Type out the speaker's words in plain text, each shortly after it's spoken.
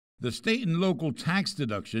The state and local tax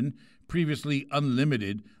deduction, previously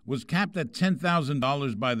unlimited, was capped at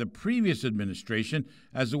 $10,000 by the previous administration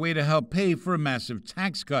as a way to help pay for a massive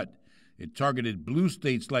tax cut. It targeted blue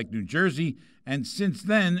states like New Jersey, and since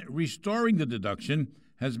then, restoring the deduction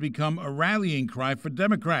has become a rallying cry for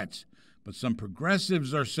Democrats. But some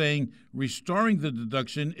progressives are saying restoring the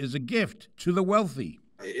deduction is a gift to the wealthy.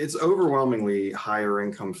 It's overwhelmingly higher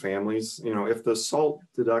income families. If the SALT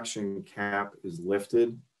deduction cap is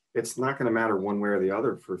lifted, it's not going to matter one way or the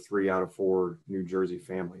other for 3 out of 4 New Jersey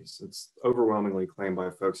families. It's overwhelmingly claimed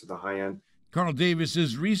by folks at the high end. Carl Davis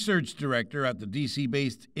is research director at the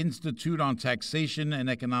D.C.-based Institute on Taxation and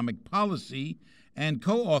Economic Policy and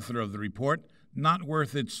co-author of the report, Not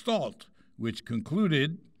Worth It SALT, which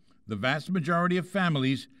concluded the vast majority of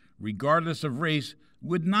families, regardless of race,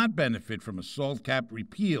 would not benefit from a SALT cap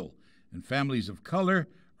repeal, and families of color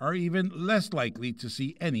are even less likely to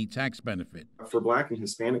see any tax benefit. For Black and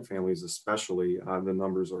Hispanic families especially, the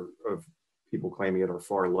numbers of people claiming it are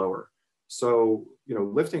far lower. So,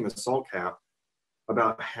 lifting the SALT cap,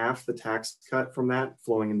 about half the tax cut from that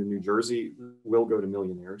flowing into New Jersey will go to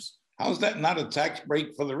millionaires. How's that not a tax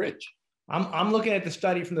break for the rich? I'm looking at the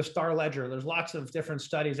study from the Star Ledger. There's lots of different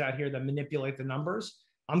studies out here that manipulate the numbers.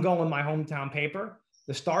 I'm going with my hometown paper.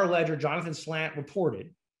 The Star Ledger, Jonathan Slant, reported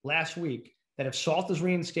last week that if SALT is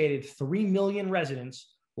reinstated, 3 million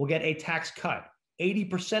residents will get a tax cut.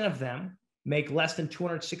 80% of them make less than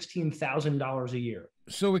 $216,000 a year.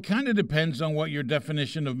 So it kind of depends on what your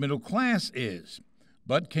definition of middle class is.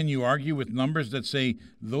 But can you argue with numbers that say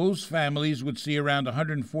those families would see around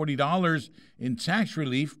 $140 in tax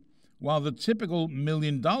relief, while the typical $1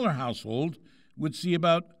 million household would see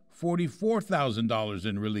about $44,000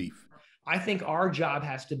 in relief? I think our job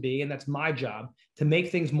has to be, and that's my job, to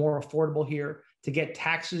make things more affordable here, to get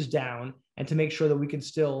taxes down, and to make sure that we can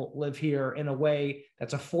still live here in a way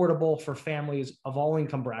that's affordable for families of all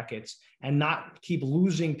income brackets and not keep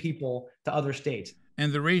losing people to other states.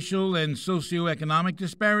 And the racial and socioeconomic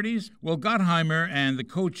disparities? Well, Gottheimer and the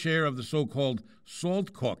co-chair of the so-called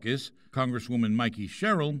SALT Caucus, Congresswoman Mikey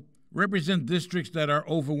Sherrill, represent districts that are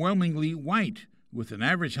overwhelmingly white, with an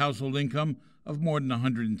average household income of more than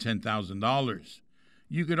 $110,000.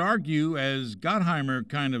 You could argue, as Gottheimer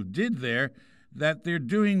kind of did there, that they're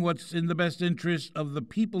doing what's in the best interest of the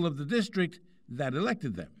people of the district that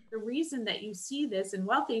elected them. The reason that you see this in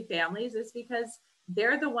wealthy families is because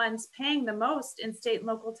they're the ones paying the most in state and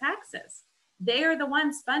local taxes. They are the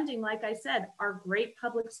ones funding, like I said, our great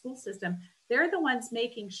public school system. They're the ones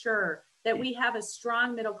making sure that we have a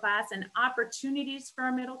strong middle class and opportunities for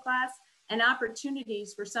our middle class and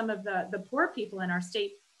opportunities for some of the poor people in our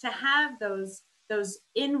state to have those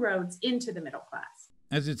inroads into the middle class.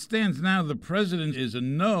 As it stands now, the president is a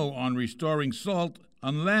no on restoring SALT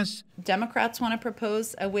unless Democrats want to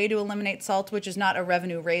propose a way to eliminate SALT, which is not a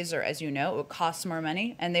revenue raiser, as you know. It costs more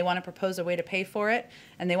money, and they want to propose a way to pay for it,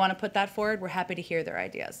 and they want to put that forward. We're happy to hear their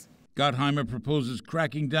ideas. Gottheimer proposes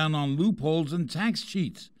cracking down on loopholes and tax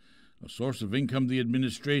cheats, a source of income the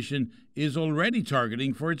administration is already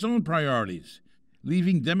targeting for its own priorities,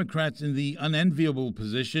 leaving Democrats in the unenviable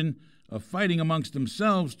position of fighting amongst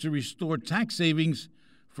themselves to restore tax savings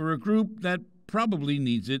for a group that probably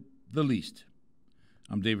needs it the least.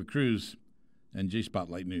 I'm David Cruz, NJ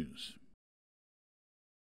Spotlight News.